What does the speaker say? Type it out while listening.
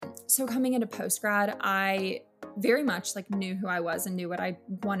So coming into post-grad, I very much like knew who I was and knew what I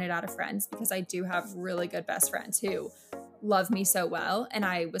wanted out of friends, because I do have really good best friends who love me so well. And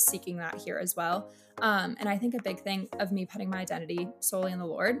I was seeking that here as well. And I think a big thing of me putting my identity solely in the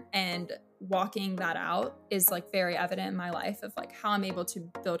Lord and walking that out is like very evident in my life of like how I'm able to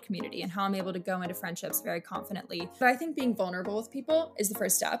build community and how I'm able to go into friendships very confidently. But I think being vulnerable with people is the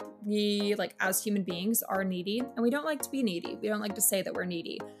first step. We, like, as human beings, are needy, and we don't like to be needy. We don't like to say that we're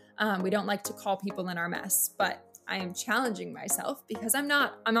needy. We don't like to call people in our mess, but I am challenging myself because I'm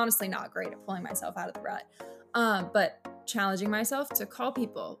honestly not great at pulling myself out of the rut. But challenging myself to call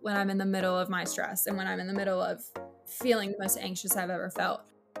people when I'm in the middle of my stress and when I'm in the middle of feeling the most anxious I've ever felt.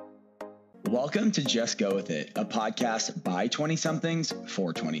 Welcome to Just Go With It, a podcast by 20-somethings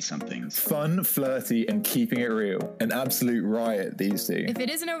for 20-somethings. Fun, flirty, and keeping it real. An absolute riot, these two. If it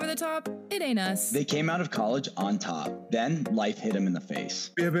isn't over the top, it ain't us. They came out of college on top. Then life hit them in the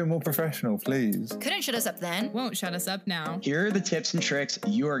face. Be a bit more professional, please. Couldn't shut us up then. Won't shut us up now. Here are the tips and tricks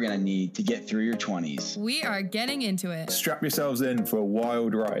you are going to need to get through your 20s. We are getting into it. Strap yourselves in for a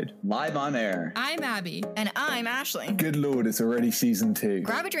wild ride. Live on air. I'm Abby. And I'm Ashley. Good Lord, it's already season 2.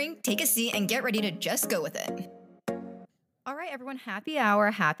 Grab a drink, take a seat, and get ready to just go with it. All right, everyone, happy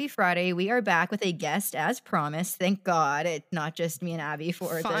hour, happy Friday. We are back with a guest as promised. Thank God it's not just me and Abby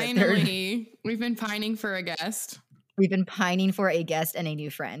for Finally, the third. We've been pining for a guest. We've been pining for a guest and a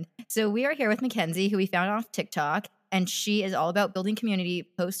new friend. So we are here with Mackenzie, who we found off TikTok, and she is all about building community.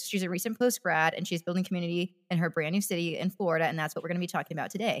 She's a recent post-grad, and she's building community in her brand new city in Florida, and that's what we're going to be talking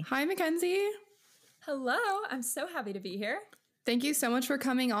about today. Hi, Mackenzie. Hello, I'm so happy to be here. Thank you so much for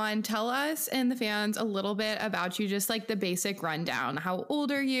coming on. Tell us and the fans a little bit about you, just like the basic rundown. How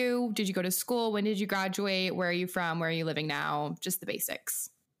old are you? Did you go to school? When did you graduate? Where are you from? Where are you living now? Just the basics.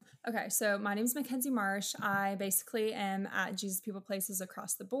 Okay, so my name is Mackenzie Marsh. I basically am at Jesus People Places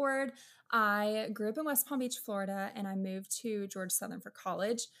across the board. I grew up in West Palm Beach, Florida, and I moved to Georgia Southern for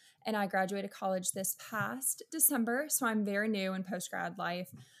college. And I graduated college this past December, so I'm very new in post-grad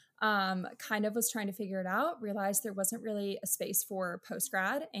life. Kind of was trying to figure it out, realized there wasn't really a space for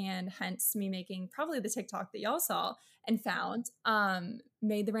post-grad, and hence me making probably the TikTok that y'all saw and found,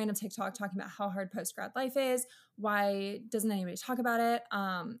 made the random TikTok talking about how hard post-grad life is, why doesn't anybody talk about it,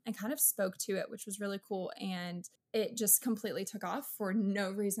 and kind of spoke to it, which was really cool. And it just completely took off for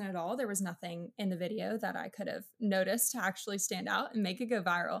no reason at all. There was nothing in the video that I could have noticed to actually stand out and make it go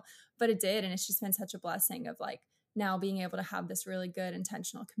viral, but it did. And it's just been such a blessing of like, now being able to have this really good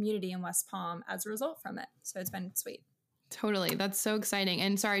intentional community in West Palm as a result from it. So it's been sweet. Totally. That's so exciting.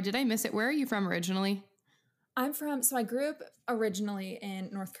 And sorry, did I miss it? Where are you from originally? So I grew up originally in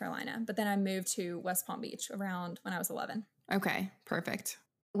North Carolina, but then I moved to West Palm Beach around when I was 11. Okay, perfect.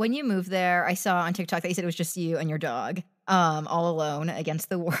 When you moved there, I saw on TikTok that you said it was just you and your dog, all alone against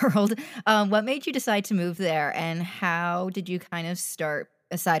the world. What made you decide to move there, and how did you kind of start,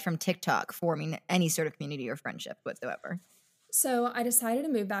 aside from TikTok, forming any sort of community or friendship whatsoever? So I decided to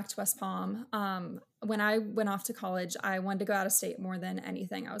move back to West Palm. When I went off to college, I wanted to go out of state more than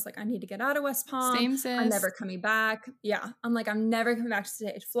anything. I was like, I need to get out of West Palm. Same, sis. I'm never coming back. Yeah. I'm like, I'm never coming back to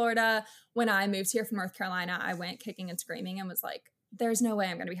state Florida. When I moved here from North Carolina, I went kicking and screaming and was like, there's no way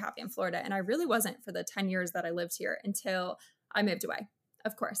I'm going to be happy in Florida. And I really wasn't for the 10 years that I lived here until I moved away.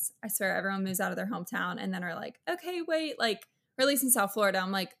 Of course, I swear everyone moves out of their hometown and then are like, okay, wait, like, or at least in South Florida,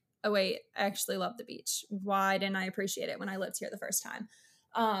 I'm like, oh wait, I actually love the beach. Why didn't I appreciate it when I lived here the first time?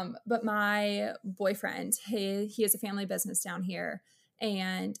 But my boyfriend, he has a family business down here.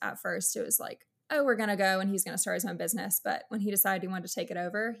 And at first it was like, oh, we're going to go and he's going to start his own business. But when he decided he wanted to take it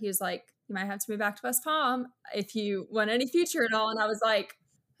over, he was like, you might have to move back to West Palm if you want any future at all. And I was like,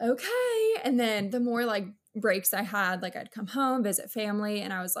 okay. And then the more like breaks I had, like I'd come home, visit family.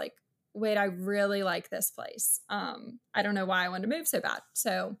 And I was like, wait, I really like this place. I don't know why I wanted to move so bad.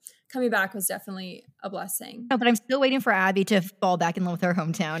 So coming back was definitely a blessing. No, but I'm still waiting for Abby to fall back in love with her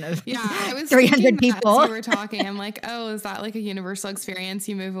hometown of I was 300 people. As we were talking, I'm like, oh, is that like a universal experience?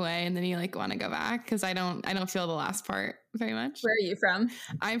 You move away and then you like want to go back? Because I don't feel the last part very much. Where are you from?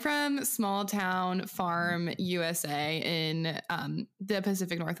 I'm from small town farm, USA, in the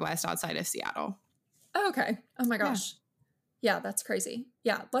Pacific Northwest outside of Seattle. Oh, okay. Oh my gosh. Yeah, that's crazy.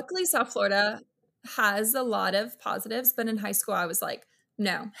 Yeah. Luckily, South Florida has a lot of positives, but in high school, I was like,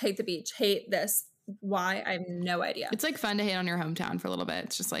 no, hate the beach, hate this. Why? I have no idea. It's like fun to hate on your hometown for a little bit.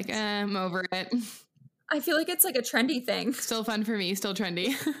 It's just like, I'm over it. I feel like it's like a trendy thing. Still fun for me, still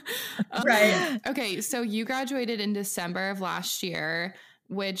trendy. Right. Okay, so you graduated in December of last year.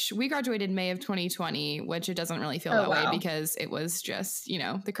 which we graduated May of 2020, which it doesn't really feel Oh, that way wow. because it was just,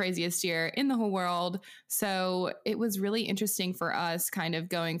 the craziest year in the whole world. So it was really interesting for us kind of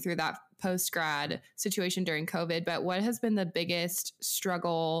going through that post-grad situation during COVID. But what has been the biggest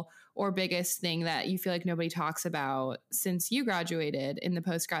struggle or biggest thing that you feel like nobody talks about since you graduated in the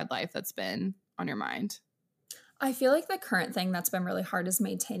post-grad life that's been on your mind? I feel like the current thing that's been really hard is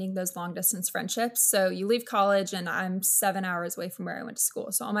maintaining those long distance friendships. So you leave college and I'm 7 hours away from where I went to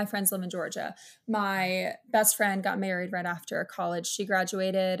school. So all my friends live in Georgia. My best friend got married right after college. She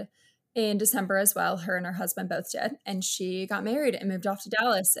graduated in December as well. Her and her husband both did. And she got married and moved off to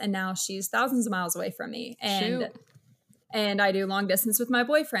Dallas. And now she's thousands of miles away from me. And I do long distance with my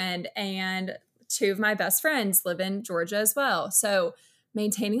boyfriend. And two of my best friends live in Georgia as well. So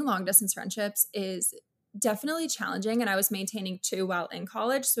maintaining long distance friendships is definitely challenging, and I was maintaining two while in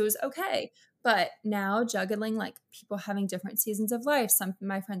college, so it was okay. But now juggling like people having different seasons of life. Some of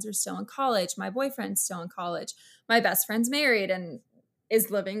my friends are still in college. My boyfriend's still in college. My best friend's married and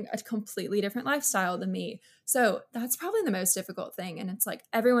is living a completely different lifestyle than me. So that's probably the most difficult thing. And it's like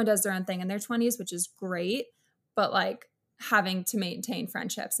everyone does their own thing in their 20s, which is great. But like having to maintain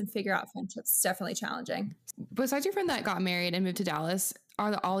friendships and figure out friendships is definitely challenging. Besides your friend that got married and moved to Dallas,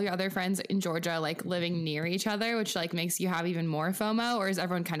 are all your other friends in Georgia like living near each other, which like makes you have even more FOMO, or is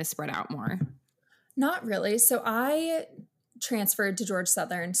everyone kind of spread out more? Not really. So I transferred to Georgia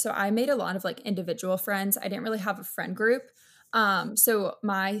Southern. So I made a lot of like individual friends. I didn't really have a friend group. So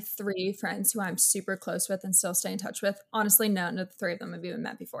my three friends who I'm super close with and still stay in touch with, honestly, none of the three of them have even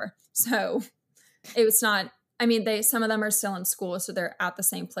met before. So it was not, I mean, some of them are still in school, so they're at the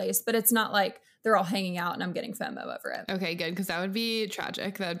same place, but it's not like they're all hanging out and I'm getting FOMO over it. Okay, good, because that would be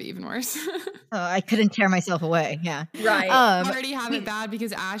tragic. That would be even worse. I couldn't tear myself away. Yeah. Right. I already have it bad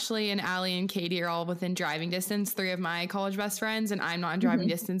because Ashley and Allie and Katie are all within driving distance, three of my college best friends, and I'm not in driving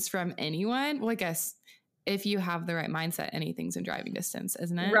distance from anyone. Well, I guess if you have the right mindset, anything's in driving distance,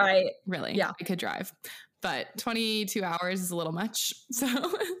 isn't it? Right. Really? Yeah. I could drive, but 22 hours is a little much. So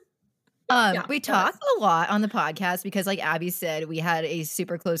we talk a lot on the podcast because like Abby said, we had a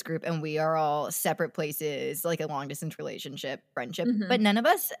super close group and we are all separate places, like a long distance relationship, friendship, but none of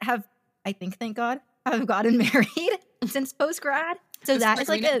us have, I think, thank God, have gotten married since post grad. So that is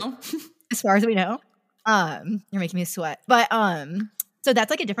like as far as we know, you're making me sweat, but so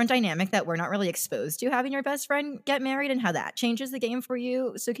that's like a different dynamic that we're not really exposed to, having your best friend get married and how that changes the game for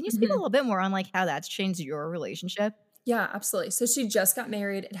you. So can you speak a little bit more on like how that's changed your relationship? Yeah, absolutely. So she just got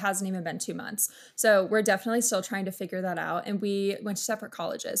married. It hasn't even been 2 months. So we're definitely still trying to figure that out. And we went to separate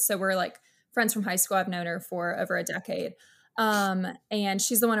colleges. So we're like friends from high school. I've known her for over a decade. And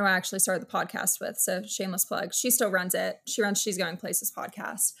she's the one who I actually started the podcast with. So shameless plug. She still runs it. She runs She's Going Places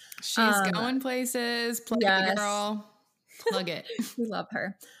podcast. She's going places. Plug it, girl. Plug it. We love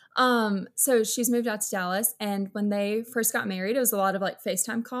her. So she's moved out to Dallas. And when they first got married, it was a lot of like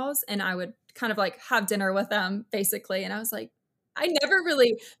FaceTime calls. And I would kind of like have dinner with them basically. And I was like, I never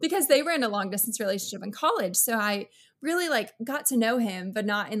really, because they were in a long distance relationship in college. So I really like got to know him, but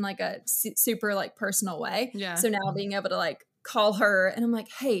not in like a super like personal way. Yeah. So now being able to like call her and I'm like,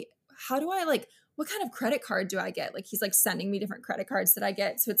 hey, how do I like, what kind of credit card do I get? Like he's like sending me different credit cards that I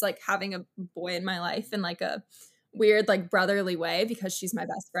get. So it's like having a boy in my life in like a weird like brotherly way because she's my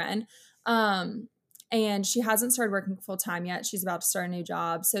best friend. And she hasn't started working full time yet. She's about to start a new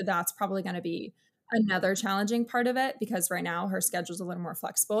job. So that's probably going to be another challenging part of it because right now her schedule's a little more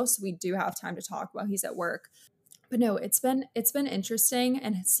flexible. So we do have time to talk while he's at work. But no, it's been interesting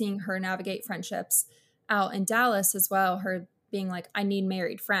and seeing her navigate friendships out in Dallas as well. Her being like, I need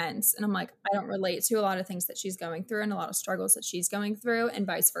married friends. And I'm like, I don't relate to a lot of things that she's going through and a lot of struggles that she's going through and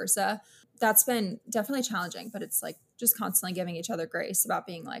vice versa. That's been definitely challenging, but it's like just constantly giving each other grace about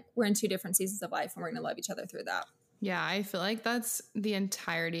being like, we're in two different seasons of life and we're going to love each other through that. Yeah, I feel like that's the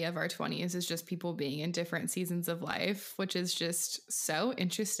entirety of our 20s is just people being in different seasons of life, which is just so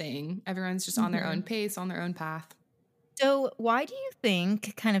interesting. Everyone's just on their own pace, on their own path. So why do you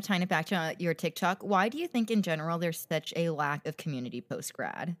think, kind of tying it back to your TikTok, why do you think in general there's such a lack of community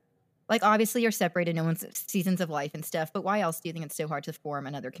post-grad? Like, obviously you're separated, no one's seasons of life and stuff, but why else do you think it's so hard to form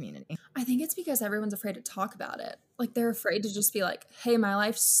another community? I think it's because everyone's afraid to talk about it. Like, they're afraid to just be like, hey, my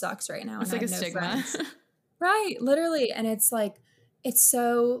life sucks right now. It's and like I a have no stigma. friends. Right, literally. And it's like, it's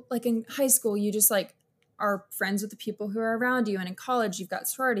so, like in high school, you just like are friends with the people who are around you. And in college, you've got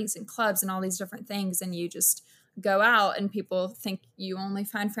sororities and clubs and all these different things. And you just go out and people think you only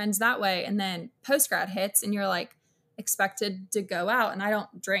find friends that way. And then post-grad hits and you're like expected to go out. And I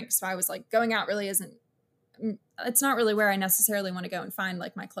don't drink. So I was like, going out really it's not really where I necessarily want to go and find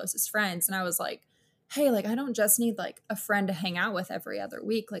like my closest friends. And I was like, hey, like, I don't just need like a friend to hang out with every other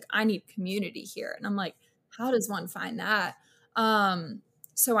week. Like, I need community here. And I'm like, how does one find that?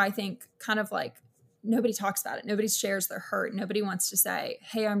 So I think kind of like nobody talks about it. Nobody shares their hurt. Nobody wants to say,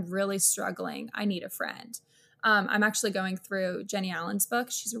 hey, I'm really struggling. I need a friend. I'm actually going through Jenny Allen's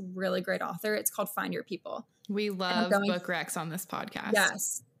book. She's a really great author. It's called Find Your People. We love book recs on this podcast.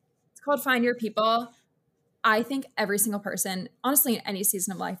 Yes. It's called Find Your People. I think every single person, honestly, in any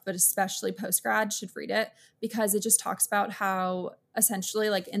season of life, but especially post-grad, should read it because it just talks about how essentially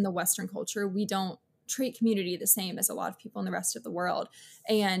like in the Western culture, we don't treat community the same as a lot of people in the rest of the world.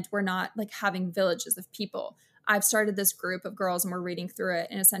 And we're not like having villages of people. I've started this group of girls and we're reading through it.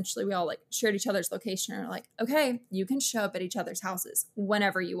 And essentially we all like shared each other's location and are like, okay, you can show up at each other's houses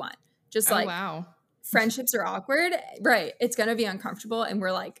whenever you want. Just like, wow. Friendships are awkward. Right. It's going to be uncomfortable. And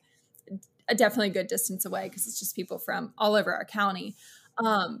we're like definitely a good distance away because it's just people from all over our county.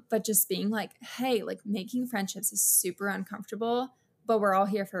 But just being like, hey, like making friendships is super uncomfortable, but we're all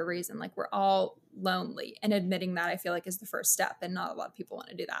here for a reason. Like we're all lonely, and admitting that I feel like is the first step, and not a lot of people want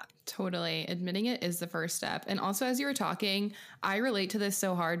to do that. Totally. Admitting it is the first step. And also, as you were talking, I relate to this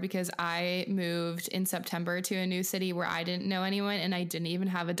so hard because I moved in September to a new city where I didn't know anyone and I didn't even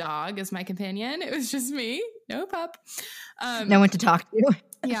have a dog as my companion. It was just me, no pup. No one to talk to.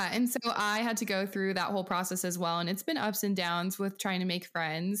 Yeah. And so I had to go through that whole process as well. And it's been ups and downs with trying to make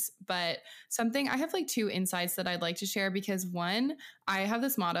friends. But I have like 2 insights that I'd like to share because one, I have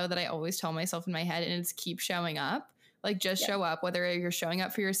this motto that I always tell myself in my head, and it's keep showing up. Like just show up, whether you're showing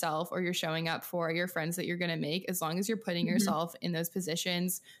up for yourself or you're showing up for your friends that you're going to make, as long as you're putting yourself in those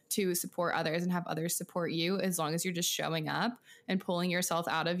positions to support others and have others support you, as long as you're just showing up and pulling yourself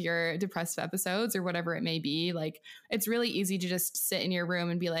out of your depressive episodes or whatever it may be. Like it's really easy to just sit in your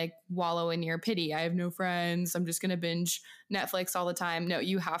room and be like, wallow in your pity. I have no friends. I'm just going to binge Netflix all the time. No,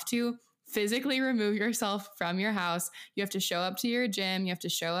 you have to physically remove yourself from your house. You have to show up to your gym. You have to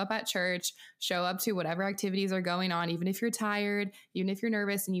show up at church, show up to whatever activities are going on, even if you're tired, even if you're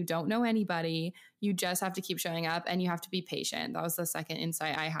nervous and you don't know anybody. You just have to keep showing up, and you have to be patient. That was the second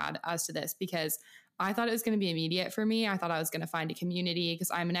insight I had as to this, because I thought it was going to be immediate for me. I thought I was going to find a community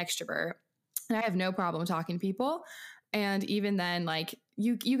because I'm an extrovert and I have no problem talking to people. And even then, like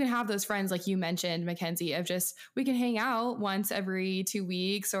you can have those friends, like you mentioned, Mackenzie, of just, we can hang out once every 2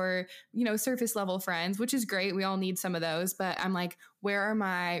 weeks, or, surface level friends, which is great. We all need some of those. But I'm like, where are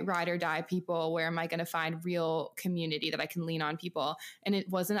my ride or die people? Where am I going to find real community that I can lean on people? And it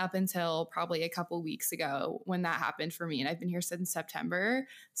wasn't up until probably a couple weeks ago when that happened for me. And I've been here since September.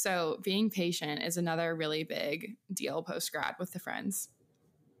 So being patient is another really big deal post-grad with the friends.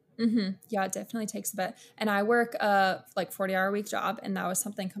 Yeah, it definitely takes a bit. And I work a 40-hour-a-week job, and that was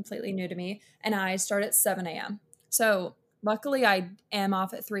something completely new to me. And I start at 7 a.m. So luckily I am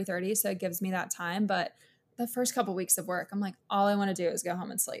off at 3:30, so it gives me that time. But the first couple weeks of work, I'm like, all I want to do is go home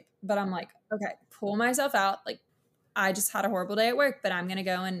and sleep. But I'm like, okay, pull myself out. Like I just had a horrible day at work, but I'm going to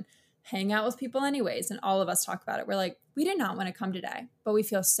go and hang out with people anyways. And all of us talk about it. We're like, we did not want to come today, but we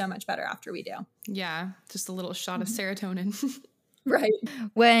feel so much better after we do. Yeah, just a little shot of serotonin. Right.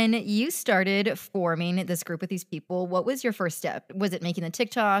 When you started forming this group with these people, what was your first step? Was it making the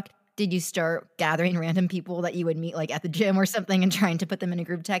TikTok? Did you start gathering random people that you would meet like at the gym or something and trying to put them in a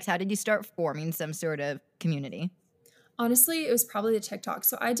group text? How did you start forming some sort of community? Honestly, it was probably the TikTok.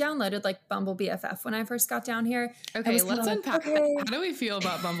 So I downloaded like Bumble BFF when I first got down here. Okay, let's unpack that. How do we feel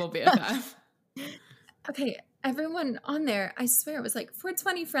about Bumble BFF? Okay, everyone on there, I swear it was like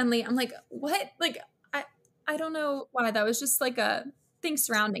 420 friendly. I'm like, what? Like, I don't know why. That was just like a thing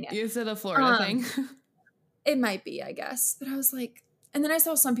surrounding it. Is it a Florida thing? It might be, I guess. But I was like, and then I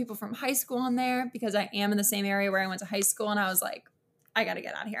saw some people from high school on there because I am in the same area where I went to high school. And I was like, I got to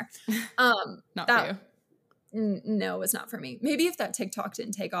get out of here. Not for you. No, it's not for me. Maybe if that TikTok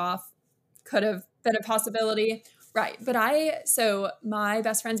didn't take off, could have been a possibility. Right. But so my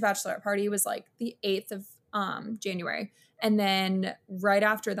best friend's bachelorette party was like the 8th of January. And then right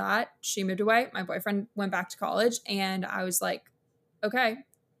after that, she moved away. My boyfriend went back to college, and I was like, okay.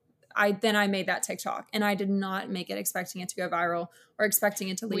 I made that TikTok, and I did not make it expecting it to go viral or expecting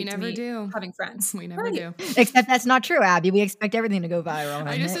it to lead to me having friends. We never do. Except that's not true, Abby. We expect everything to go viral.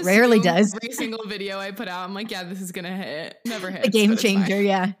 I just it rarely does. Every single video I put out, I'm like, yeah, this is going to hit. Never hits. A game changer,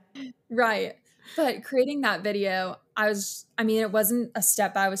 yeah. Right. But creating that video, it wasn't a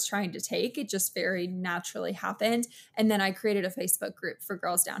step I was trying to take. It just very naturally happened. And then I created a Facebook group for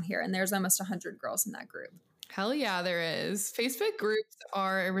girls down here, and there's almost 100 girls in that group. Hell yeah, there is. Facebook groups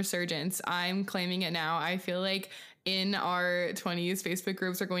are a resurgence. I'm claiming it now. I feel like in our 20s Facebook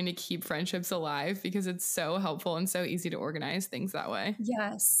groups are going to keep friendships alive because it's so helpful and so easy to organize things that way.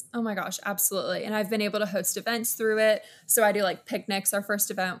 Yes. Oh my gosh, absolutely. And I've been able to host events through it. So I do like picnics. Our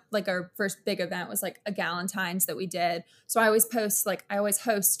first event, like our first big event was like a Galentine's that we did. So I always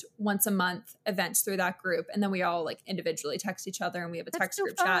host once a month events through that group. And then we all like individually text each other, and we have a text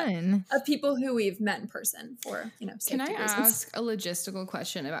group chat of people who we've met in person for, Can I ask a logistical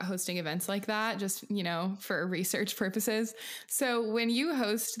question about hosting events like that? Just, for research purposes. So when you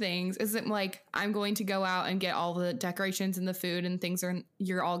host things, is it like I'm going to go out and get all the decorations and the food and things,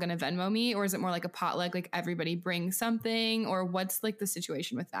 you're all going to Venmo me? Or is it more like a potluck, like everybody brings something? Or what's like the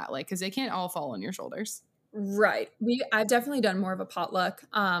situation with that? Like, because they can't all fall on your shoulders. Right. I've definitely done more of a potluck.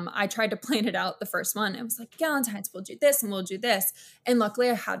 I tried to plan it out the first one. It was like, Galentine's, we'll do this and we'll do this. And luckily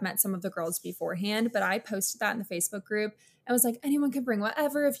I had met some of the girls beforehand, but I posted that in the Facebook group and was like, anyone can bring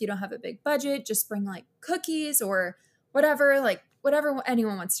whatever. If you don't have a big budget, just bring like cookies or whatever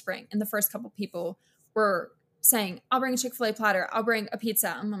anyone wants to bring. And the first couple people were saying, I'll bring a Chick-fil-A platter. I'll bring a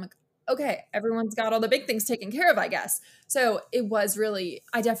pizza. And I'm like, okay, everyone's got all the big things taken care of, I guess. So it was really,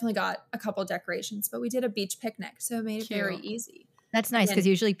 I definitely got a couple decorations, but we did a beach picnic. So it made it very easy. That's nice because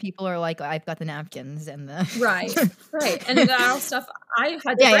usually people are like, I've got the napkins and the. Right. And the stuff I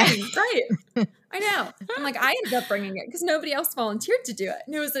had to bring. Right. I know. I'm like, I ended up bringing it because nobody else volunteered to do it.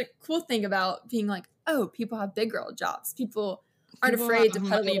 And it was a cool thing about being like, oh, people have big girl jobs. People aren't afraid to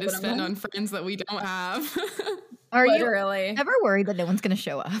put a little bit of spend on friends that we don't have. Are you ever worried that no one's going to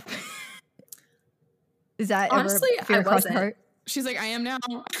show up? Is that honestly, ever fear across the heart? She's like, I am now.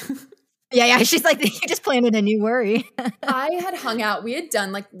 Yeah. She's like, you just planted a new worry. I had hung out. We had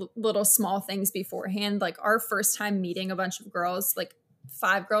done like little small things beforehand. Like our first time meeting a bunch of girls, like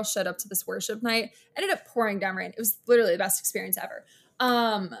 5 girls showed up to this worship night. Ended up pouring down rain. It was literally the best experience ever.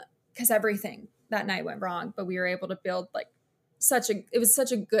 Because everything that night went wrong, but we were able to build like it was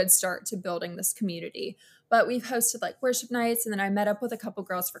such a good start to building this community. But we've hosted like worship nights, and then I met up with a couple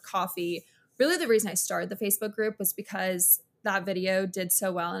girls for coffee. Really the reason I started the Facebook group was because that video did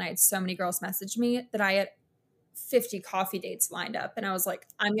so well, and I had so many girls message me that I had 50 coffee dates lined up, and I was like,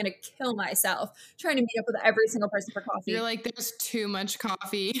 I'm going to kill myself trying to meet up with every single person for coffee. You're like, there's too much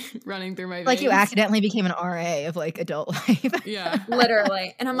coffee running through my veins. Like you accidentally became an RA of like adult life. Yeah.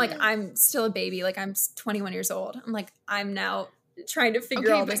 Literally. And I'm like, I'm still a baby. Like I'm 21 years old. I'm like, I'm now trying to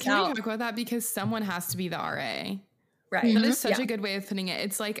figure all this out. Can we talk about that? Because someone has to be the RA. Right. That is such a good way of putting it.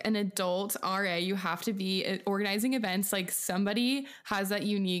 It's like an adult RA. You have to be organizing events. Like somebody has that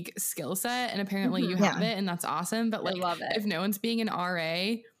unique skill set, and apparently you have it, and that's awesome. But like, if no one's being an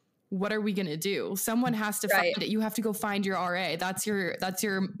RA, what are we gonna do? Someone has to find it. You have to go find your RA. That's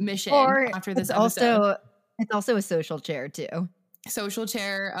your mission after this episode. It's also a social chair too. Social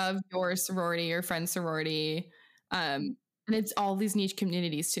chair of your sorority, your friend's sorority. And it's all these niche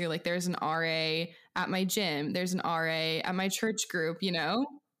communities too. Like there's an RA at my gym. There's an RA at my church group,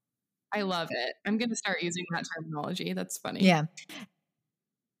 I love it. I'm going to start using that terminology. That's funny. Yeah.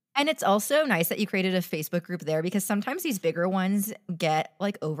 And it's also nice that you created a Facebook group there, because sometimes these bigger ones get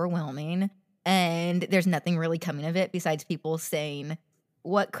like overwhelming and there's nothing really coming of it besides people saying,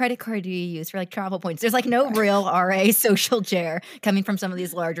 what credit card do you use for like travel points? There's like no real RA social chair coming from some of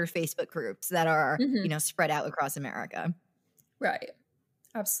these larger Facebook groups that are, spread out across America. Right.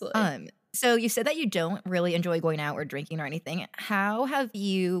 Absolutely. So you said that you don't really enjoy going out or drinking or anything. How have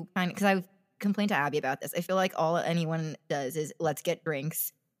you because I've complained to Abby about this. I feel like all anyone does is let's get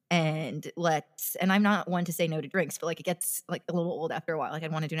drinks and I'm not one to say no to drinks, but like it gets like a little old after a while. Like I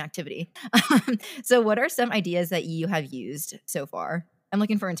want to do an activity. So what are some ideas that you have used so far? I'm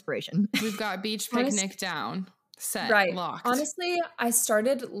looking for inspiration. We've got beach picnic down. Set, locked. Honestly, I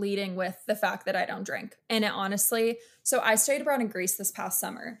started leading with the fact that I don't drink. And so I studied abroad in Greece this past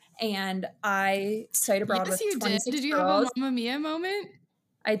summer, and I studied abroad with 26 girls. Did you have a Mamma Mia moment?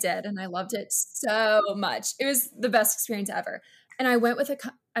 I did, and I loved it so much. It was the best experience ever. And I went with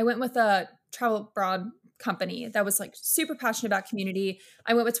a travel abroad company that was like super passionate about community.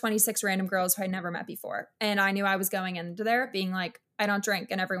 I went with 26 random girls who I'd never met before. And I knew I was going into there being like, I don't drink,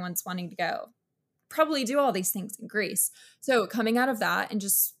 and everyone's wanting to go probably do all these things in Greece. So coming out of that and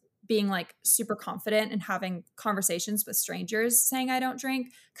just being like super confident and having conversations with strangers saying I don't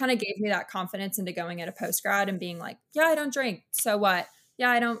drink kind of gave me that confidence into going into post-grad and being like, yeah, I don't drink. So what? Yeah,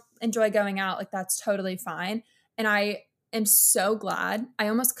 I don't enjoy going out. Like that's totally fine. And I am so glad I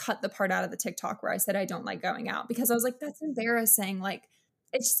almost cut the part out of the TikTok where I said I don't like going out, because I was like, that's embarrassing. Like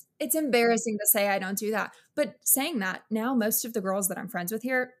it's embarrassing to say I don't do that. But saying that, now most of the girls that I'm friends with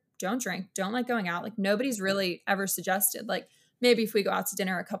here don't drink, don't like going out. Like nobody's really ever suggested like maybe if we go out to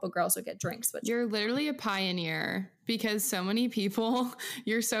dinner, a couple girls will get drinks. Which You're literally a pioneer, because so many people,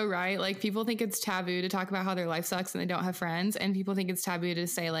 you're so right. Like, people think it's taboo to talk about how their life sucks and they don't have friends. And people think it's taboo to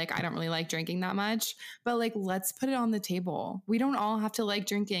say, like, I don't really like drinking that much. But like, let's put it on the table. We don't all have to like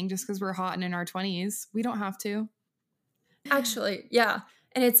drinking just because we're hot and in our 20s. We don't have to. actually, yeah.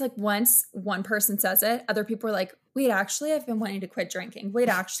 And it's like once one person says it, other people are like, wait, actually, I've been wanting to quit drinking. Wait,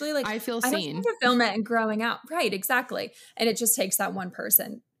 actually, like I feel I don't seen. think fulfillment and growing out. Right, exactly. And it just takes that one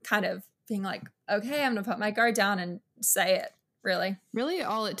person kind of being like, okay, I'm going to put my guard down and say it, really. Really,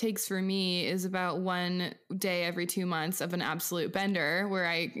 all it takes for me is about one day every 2 months of an absolute bender where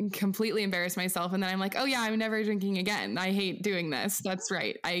I completely embarrass myself. And then I'm like, oh, yeah, I'm never drinking again. I hate doing this. That's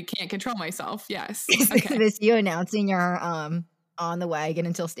right. I can't control myself. Yes. Okay. This you announcing your on the wagon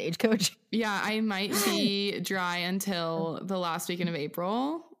until Stagecoach. Yeah, I might be dry until the last weekend of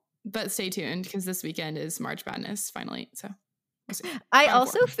April, but stay tuned because this weekend is March Madness finally. So we'll see. I Final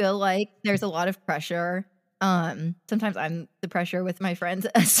also four. feel like there's a lot of pressure. Sometimes I'm the pressure with my friends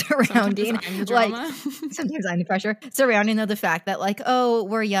surrounding Sometimes I'm the like drama. sometimes I'm the pressure surrounding the fact that like, oh,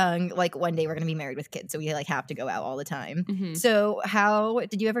 we're young, like one day we're gonna be married with kids, so we like have to go out all the time. Mhm. So how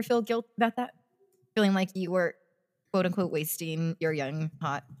did you ever feel guilt about that? Feeling like you were quote unquote wasting your young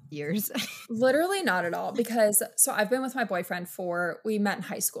hot years? Literally not at all, because so I've been with my boyfriend we met in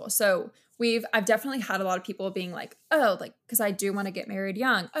high school. So I've definitely had a lot of people being like, oh, like, because I do want to get married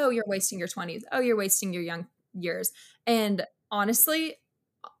young. Oh, you're wasting your 20s. Oh, you're wasting your young years. And honestly,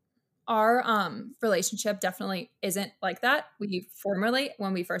 our relationship definitely isn't like that.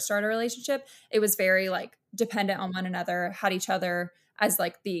 When we first started a relationship, it was very like dependent on one another, had each other as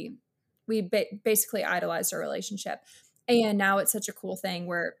like basically idolized our relationship. And now it's such a cool thing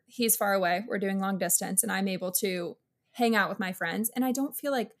where he's far away, we're doing long distance, and I'm able to hang out with my friends. And I don't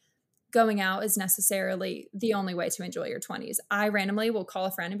feel like going out is necessarily the only way to enjoy your 20s. I randomly will call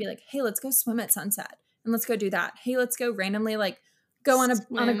a friend and be like, hey, let's go swim at sunset and let's go do that. Hey, let's go randomly like go on a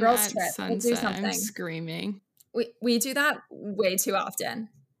Swim girls at trip. We'll do sunset. I'm something. screaming. We do that way too often.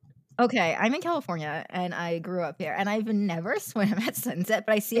 Okay, I'm in California and I grew up here and I've never swam at sunset,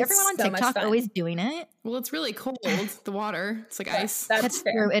 but I see It's everyone on so much TikTok fun. always doing it. Well, it's really cold. The water. It's like ice. That's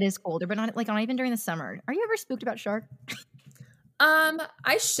fair. true. It is colder, but not even during the summer. Are you ever spooked about shark?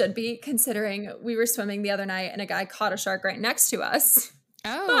 I should be, considering we were swimming the other night and a guy caught a shark right next to us.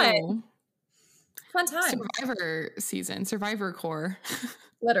 Oh. Fun time. Survivor season. Survivor core.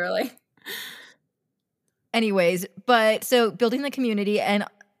 Literally. Anyways, but so building the community, and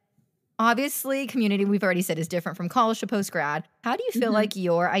obviously community we've already said is different from college to post-grad. How do you feel Mhm. like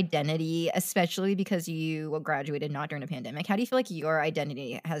your identity, especially because you graduated not during a pandemic, how do you feel like your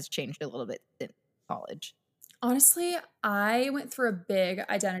identity has changed a little bit since college? Honestly, I went through a big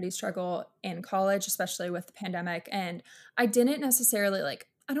identity struggle in college, especially with the pandemic. And I didn't necessarily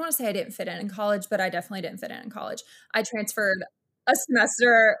I don't want to say I didn't fit in college, but I definitely didn't fit in college. I transferred a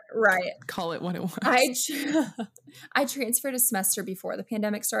semester, right. Call it what it was. I transferred a semester before the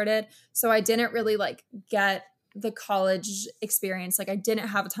pandemic started. So I didn't really get the college experience. Like I didn't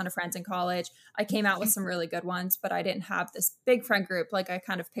have a ton of friends in college. I came out with some really good ones, but I didn't have this big friend group like I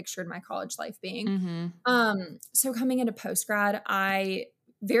kind of pictured my college life being. Mm-hmm. So coming into post-grad, I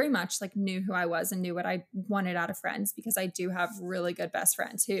very much knew who I was and knew what I wanted out of friends, because I do have really good best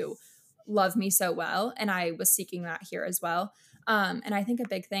friends who love me so well. And I was seeking that here as well. And I think a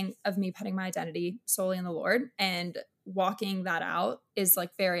big thing of me putting my identity solely in the Lord and walking that out is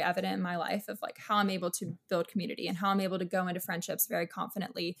very evident in my life of how I'm able to build community and how I'm able to go into friendships very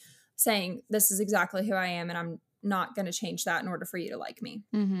confidently saying, this is exactly who I am. And I'm not going to change that in order for you to like me.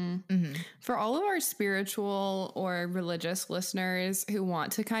 Mm-hmm. Mm-hmm. For all of our spiritual or religious listeners who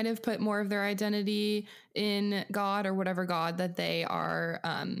want to kind of put more of their identity in God or whatever God that they are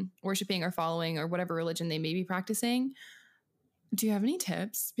worshiping or following or whatever religion they may be practicing, do you have any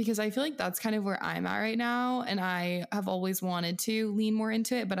tips? Because I feel like that's kind of where I'm at right now. And I have always wanted to lean more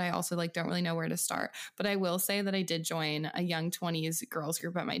into it, but I also don't really know where to start. But I will say that I did join a young 20s girls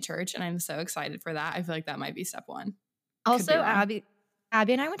group at my church, and I'm so excited for that. I feel like that might be step one. Also, be wrong.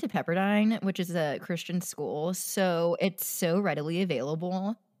 Abby and I went to Pepperdine, which is a Christian school, so it's so readily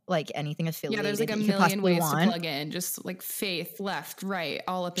available. Anything affiliated, Yeah, there's a that you could million possibly ways want. to plug in. Just faith, left, right,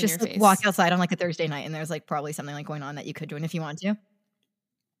 all up Just in your face. walk outside on a Thursday night, and there's probably something going on that you could join if you want to.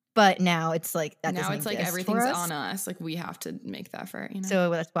 But now it's that now doesn't it's exist everything's for us. on us. We have to make the effort. So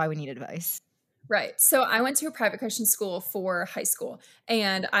that's why we need advice. Right. So I went to a private Christian school for high school,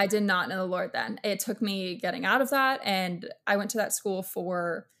 and I did not know the Lord then. It took me getting out of that, and I went to that school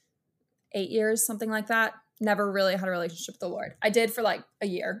for 8 years, something like that. Never really had a relationship with the Lord. I did for a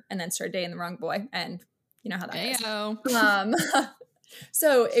year and then started dating the wrong boy and You know how that is. Ayo.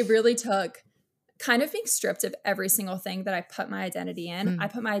 So it really took kind of being stripped of every single thing that I put my identity in. I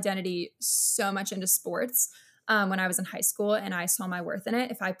put my identity so much into sports when I was in high school, and I saw my worth in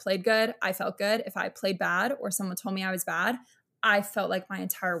it. If I played good, I felt good. If I played bad or someone told me I was bad, I felt like my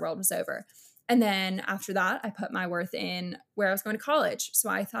entire world was over. And then after that, I put my worth in where I was going to college. So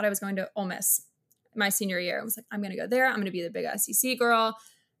I thought I was going to Ole Miss my senior year. I was like, I'm going to go there. I'm going to be the big SEC girl.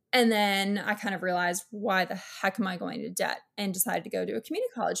 And then I kind of realized, why the heck am I going to debt? And decided to go to a community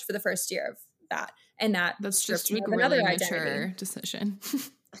college for the first year of that. And that's just me a of really another mature identity. decision.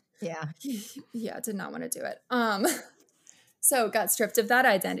 Yeah. Yeah, did not want to do it. So got stripped of that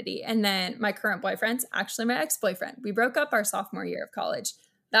identity. And then my current boyfriend's actually my ex-boyfriend. We broke up our sophomore year of college.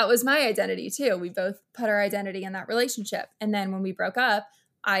 That was my identity too. We both put our identity in that relationship. And then when we broke up,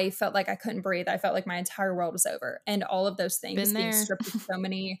 I felt like I couldn't breathe. I felt like my entire world was over. And all of those things, being stripped of so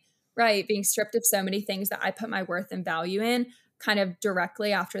many, being stripped of so many things that I put my worth and value in, kind of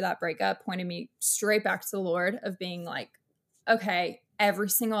directly after that breakup pointed me straight back to the Lord, of being like, okay, every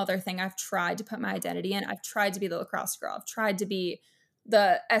single other thing I've tried to put my identity in, I've tried to be the lacrosse girl, I've tried to be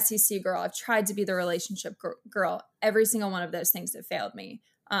the SEC girl, I've tried to be the relationship girl. Every single one of those things have failed me.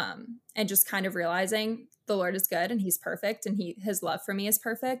 And just kind of realizing the Lord is good and he's perfect, and his love for me is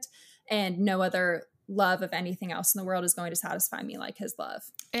perfect, and no other love of anything else in the world is going to satisfy me like his love.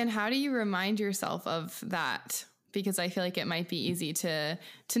 And how do you remind yourself of that? Because I feel like it might be easy to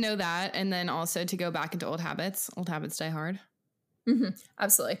know that, and then also to go back into old habits. Old habits die hard. Mm-hmm.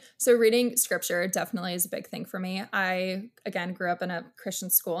 Absolutely. So reading scripture definitely is a big thing for me. I, again, grew up in a Christian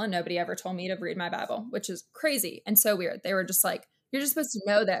school, and nobody ever told me to read my Bible, which is crazy and so weird. They were just like, you're just supposed to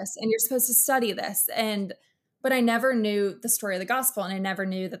know this and you're supposed to study this. But I never knew the story of the gospel, and I never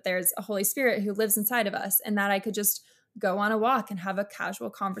knew that there's a Holy Spirit who lives inside of us, and that I could just go on a walk and have a casual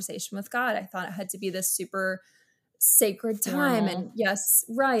conversation with God. I thought it had to be this super sacred time. Normal. And yes,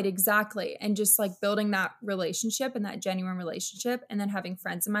 right, exactly. And just like building that relationship and that genuine relationship, and then having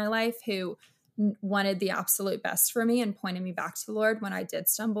friends in my life who wanted the absolute best for me and pointed me back to the Lord when I did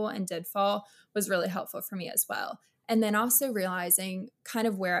stumble and did fall, was really helpful for me as well. And then also realizing kind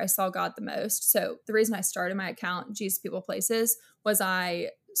of where I saw God the most. So the reason I started my account, Jesus People Places, was I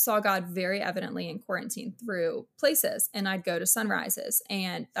saw God very evidently in quarantine through places, and I'd go to sunrises.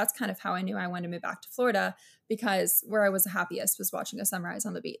 And that's kind of how I knew I wanted to move back to Florida, because where I was the happiest was watching a sunrise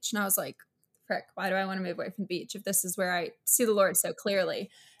on the beach. And I was like, frick, why do I want to move away from the beach if this is where I see the Lord so clearly?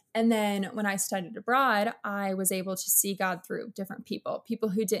 And then when I studied abroad, I was able to see God through different people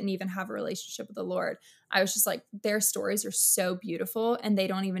who didn't even have a relationship with the Lord. I was just like, their stories are so beautiful, and they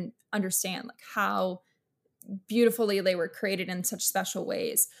don't even understand like how beautifully they were created in such special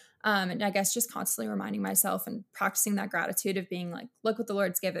ways. And I guess just constantly reminding myself and practicing that gratitude of being like, look what the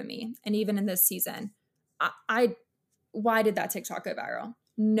Lord's given me. And even in this season, why did that TikTok go viral?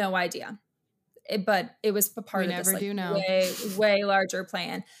 No idea. But it was a part of this like way larger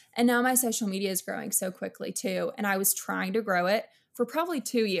plan. And now my social media is growing so quickly too. And I was trying to grow it for probably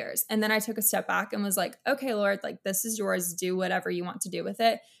 2 years. And then I took a step back and was like, okay, Lord, like this is yours. Do whatever you want to do with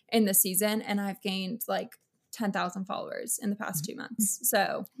it in this season. And I've gained like 10,000 followers in the past 2 months.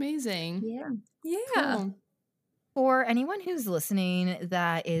 So amazing. Yeah. Cool. For anyone who's listening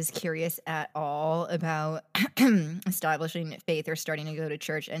that is curious at all about establishing faith or starting to go to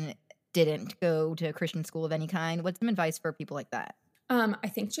church and didn't go to a Christian school of any kind, what's some advice for people like that? I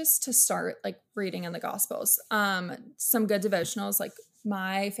think just to start like reading in the Gospels, some good devotionals. Like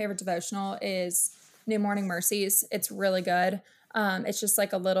my favorite devotional is New Morning Mercies. It's really good. It's just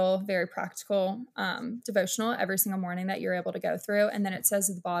like a little, very practical devotional every single morning that you're able to go through. And then it says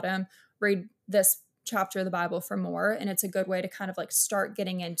at the bottom, read this chapter of the Bible for more. And it's a good way to kind of like start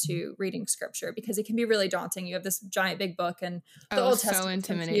getting into reading scripture, because it can be really daunting. You have this giant big book and the Old Testament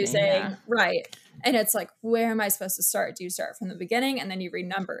confusing, right? And it's like, where am I supposed to start? Do you start from the beginning and then you read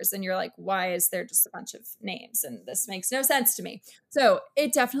Numbers and you're like, why is there just a bunch of names? And this makes no sense to me. So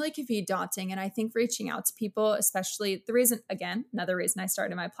it definitely can be daunting. And I think reaching out to people, especially another reason I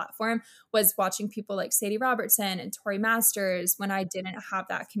started my platform was watching people like Sadie Robertson and Tori Masters when I didn't have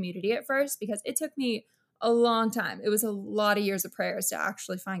that community at first, because it took me a long time. It was a lot of years of prayers to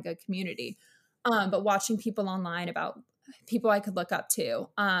actually find good community. But watching people online about people I could look up to.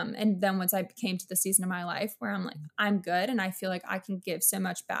 And then once I came to the season of my life where I'm like, I'm good and I feel like I can give so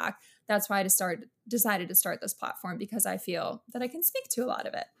much back. That's why I decided to start this platform, because I feel that I can speak to a lot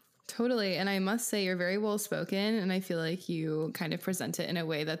of it. Totally. And I must say, you're very well spoken. And I feel like you kind of present it in a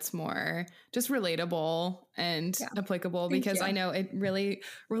way that's more just relatable and applicable, Thank because you. I know it really,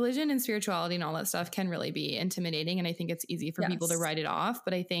 religion and spirituality and all that stuff can really be intimidating. And I think it's easy for people to Yes. write it off.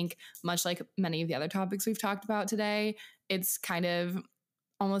 But I think, much like many of the other topics we've talked about today, it's kind of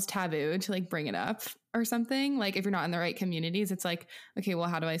almost taboo to like bring it up or something. Like if you're not in the right communities, it's like, okay, well,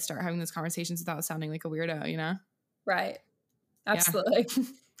 how do I start having those conversations without sounding like a weirdo, you know? Right. Absolutely.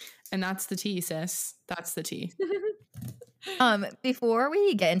 And that's the tea, sis. That's the tea. Before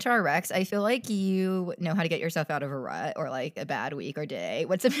we get into our recs, I feel like you know how to get yourself out of a rut or like a bad week or day.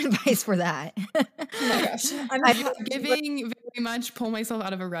 What's some advice for that? Oh my gosh. I- Giving very much pull myself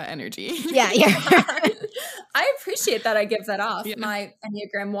out of a rut energy. yeah. I appreciate that I give that off. Yeah. My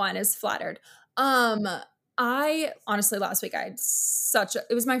Enneagram 1 is flattered. I honestly last week I had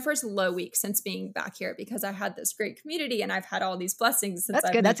it was my first low week since being back here because I had this great community and I've had all these blessings since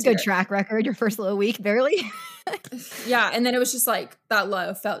That's good. That's a good track record. Your first little week, barely. Yeah. And then it was just like that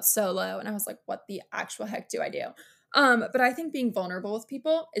low felt so low. And I was like, what the actual heck do I do? But I think being vulnerable with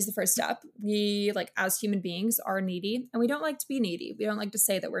people is the first step. We, like, as human beings, are needy, and we don't like to be needy. We don't like to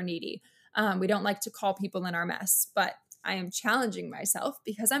say that we're needy. We don't like to call people in our mess, but I am challenging myself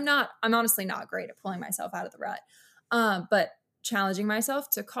because I'm honestly not great at pulling myself out of the rut. But challenging myself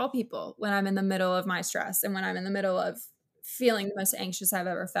to call people when I'm in the middle of my stress and when I'm in the middle of feeling the most anxious I've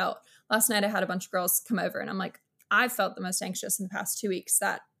ever felt. Last night I had a bunch of girls come over and I'm like, I felt the most anxious in the past 2 weeks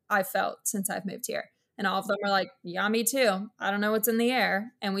that I felt since I've moved here. And all of them were like, yeah, me too. I don't know what's in the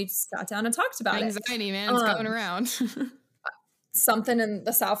air. And we sat down and talked about Anxiety, man. It's going around. Something in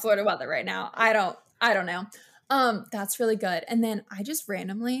the South Florida weather right now. I don't know. That's really good. And then I just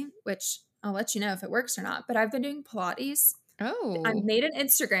randomly, which I'll let you know if it works or not, but I've been doing Pilates. Oh. I made an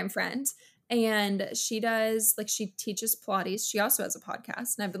Instagram friend and she teaches Pilates. She also has a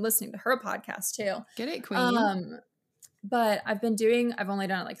podcast and I've been listening to her podcast too. Get it, queen. But I've only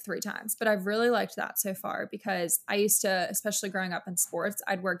done it like 3 times, but I've really liked that so far because I used to, especially growing up in sports,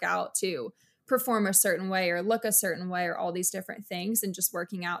 I'd work out to perform a certain way or look a certain way or all these different things, and just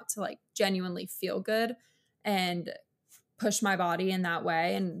working out to like genuinely feel good and push my body in that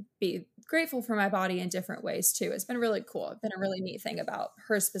way and be grateful for my body in different ways too. It's been really cool. It's been a really neat thing about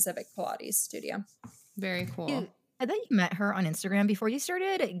her specific Pilates studio. Very cool. I bet you met her on Instagram before you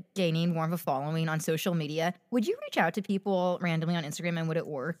started gaining more of a following on social media. Would you reach out to people randomly on Instagram and would it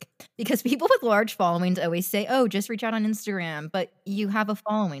work? Because people with large followings always say, oh, just reach out on Instagram, but you have a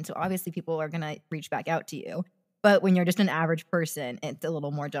following. So obviously people are going to reach back out to you. But when you're just an average person, it's a little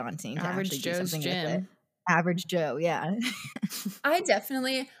more daunting to Average actually do Joe's something with it. gym. Average Joe, yeah.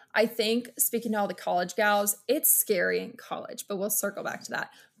 I think, speaking to all the college gals, it's scary in college, but we'll circle back to that.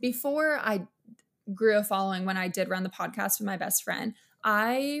 Before I grew a following, when I did run the podcast with my best friend,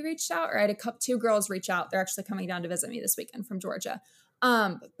 I reached out, or I had 2 girls reach out. They're actually coming down to visit me this weekend from Georgia.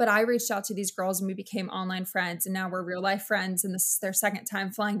 But I reached out to these girls and we became online friends, and now we're real life friends. And this is their second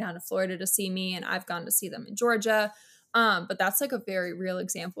time flying down to Florida to see me, and I've gone to see them in Georgia. But that's like a very real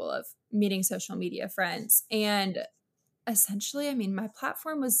example of meeting social media friends. And essentially, I mean, my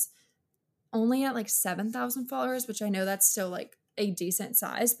platform was only at like 7,000 followers, which I know that's still like a decent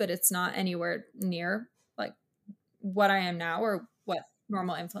size, but it's not anywhere near like what I am now or what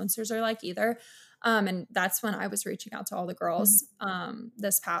normal influencers are like either. And that's when I was reaching out to all the girls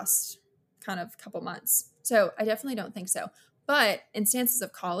this past kind of couple months. So I definitely don't think so. But in stances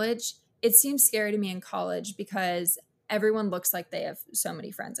of college, it seems scary to me in college because everyone looks like they have so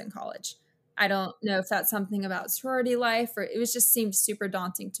many friends in college. I don't know if that's something about sorority life or just seemed super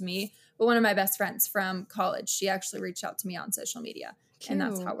daunting to me. But one of my best friends from college, she actually reached out to me on social media. Cute. And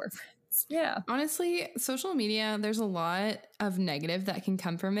that's how we're friends. Yeah. Honestly, social media, there's a lot of negative that can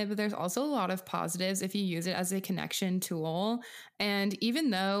come from it, but there's also a lot of positives if you use it as a connection tool. And even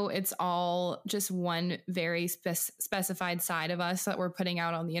though it's all just one very specified side of us that we're putting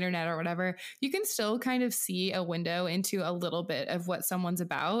out on the internet or whatever, you can still kind of see a window into a little bit of what someone's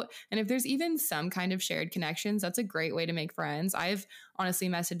about. And if there's even some kind of shared connections, that's a great way to make friends. I've honestly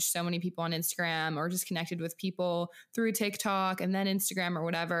messaged so many people on Instagram or just connected with people through TikTok and then Instagram or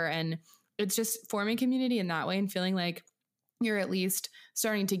whatever. And it's just forming community in that way and feeling like you're at least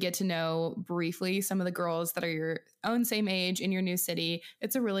starting to get to know briefly some of the girls that are your own same age in your new city.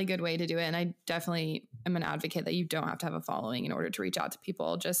 It's a really good way to do it. And I definitely am an advocate that you don't have to have a following in order to reach out to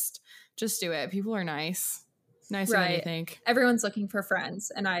people. Just do it. People are nicer than you think. Everyone's looking for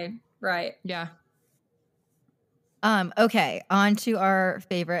friends. And Yeah. Okay, on to our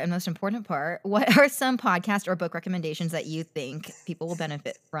favorite and most important part. What are some podcast or book recommendations that you think people will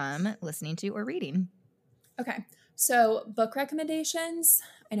benefit from listening to or reading? Okay. So book recommendations.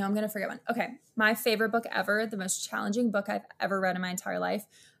 I know I'm going to forget one. Okay. My favorite book ever, the most challenging book I've ever read in my entire life,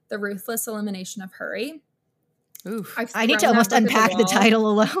 The Ruthless Elimination of Hurry. Oof. I need to almost unpack the title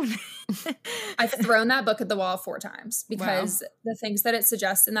alone. I've thrown that book at the wall 4 times because the things that it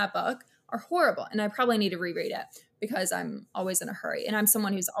suggests in that book are horrible. And I probably need to reread it because I'm always in a hurry and I'm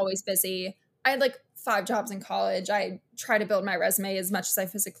someone who's always busy. I had like 5 jobs in college. I try to build my resume as much as I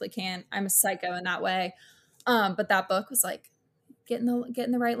physically can. I'm a psycho in that way. But that book was like, get in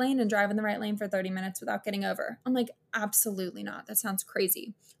the right lane and drive in the right lane for 30 minutes without getting over. I'm like, absolutely not. That sounds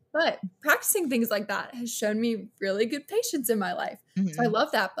crazy. But practicing things like that has shown me really good patience in my life. Mm-hmm. So I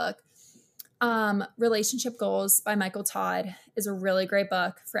love that book. Relationship Goals by Michael Todd is a really great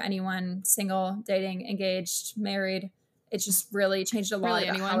book for anyone single, dating, engaged, married. It just really changed a lot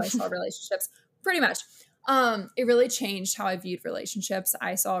about how I saw relationships. Pretty much. It really changed how I viewed relationships.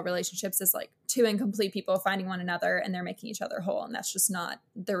 I saw relationships as like 2 incomplete people finding one another and they're making each other whole. And that's just not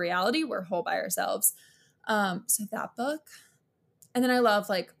the reality. We're whole by ourselves. So that book. And then I love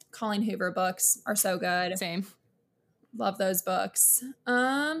like Colleen Hoover books are so good. Same. Love those books.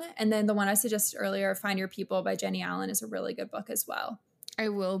 And then the one I suggested earlier, Find Your People by Jenny Allen, is a really good book as well. I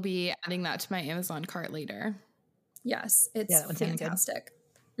will be adding that to my Amazon cart later. Yes, it's fantastic.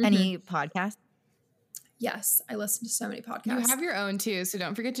 Mm-hmm. Any podcasts? Yes, I listen to so many podcasts. You have your own too, so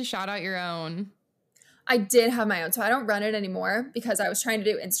don't forget to shout out your own. I did have my own, so I don't run it anymore because I was trying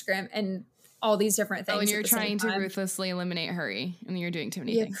to do Instagram and all these different things. Oh, and you're trying to ruthlessly eliminate hurry, and you're doing too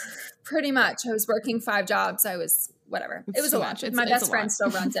many things. Pretty much. I was working 5 jobs. I was whatever. It was a lot. My best friend still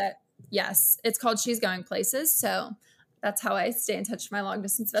runs it. Yes, it's called She's Going Places. So that's how I stay in touch with my long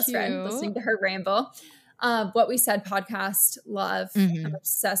distance best friend, listening to her ramble. What We Said podcast, love. Mm-hmm. I'm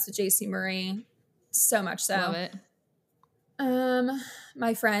obsessed with JC Marie. So much so. Love it.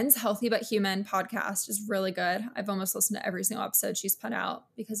 My friend's Healthy But Human podcast is really good. I've almost listened to every single episode she's put out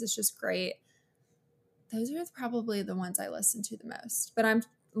because it's just great. Those are probably the ones I listen to the most. But I'm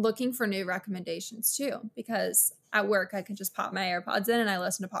looking for new recommendations too because at work I can just pop my AirPods in and I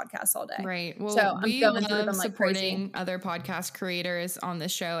listen to podcasts all day. Right. Well, so we love supporting other podcast creators on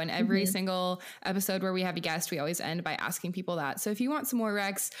this show, and every single episode where we have a guest, we always end by asking people that. So if you want some more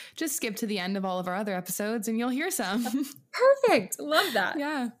recs, just skip to the end of all of our other episodes and you'll hear some. Perfect. Love that.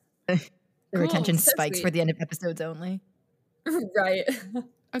 Yeah. The retention spikes for the end of episodes only. Right.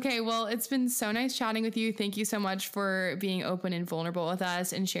 Okay, well, it's been so nice chatting with you. Thank you so much for being open and vulnerable with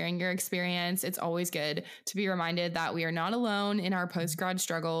us and sharing your experience. It's always good to be reminded that we are not alone in our post-grad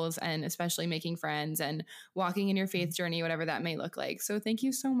struggles, and especially making friends and walking in your faith journey, whatever that may look like. So thank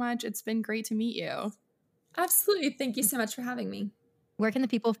you so much. It's been great to meet you. Absolutely. Thank you so much for having me. Where can the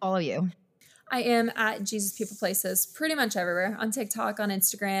people follow you? I am at Jesus People Places pretty much everywhere, on TikTok, on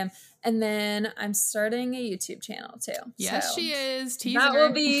Instagram. And then I'm starting a YouTube channel too. Yes, so she is. Teaser.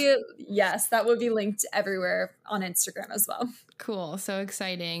 That will be linked everywhere on Instagram as well. Cool. So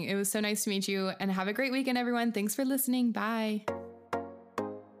exciting. It was so nice to meet you, and have a great weekend, everyone. Thanks for listening. Bye.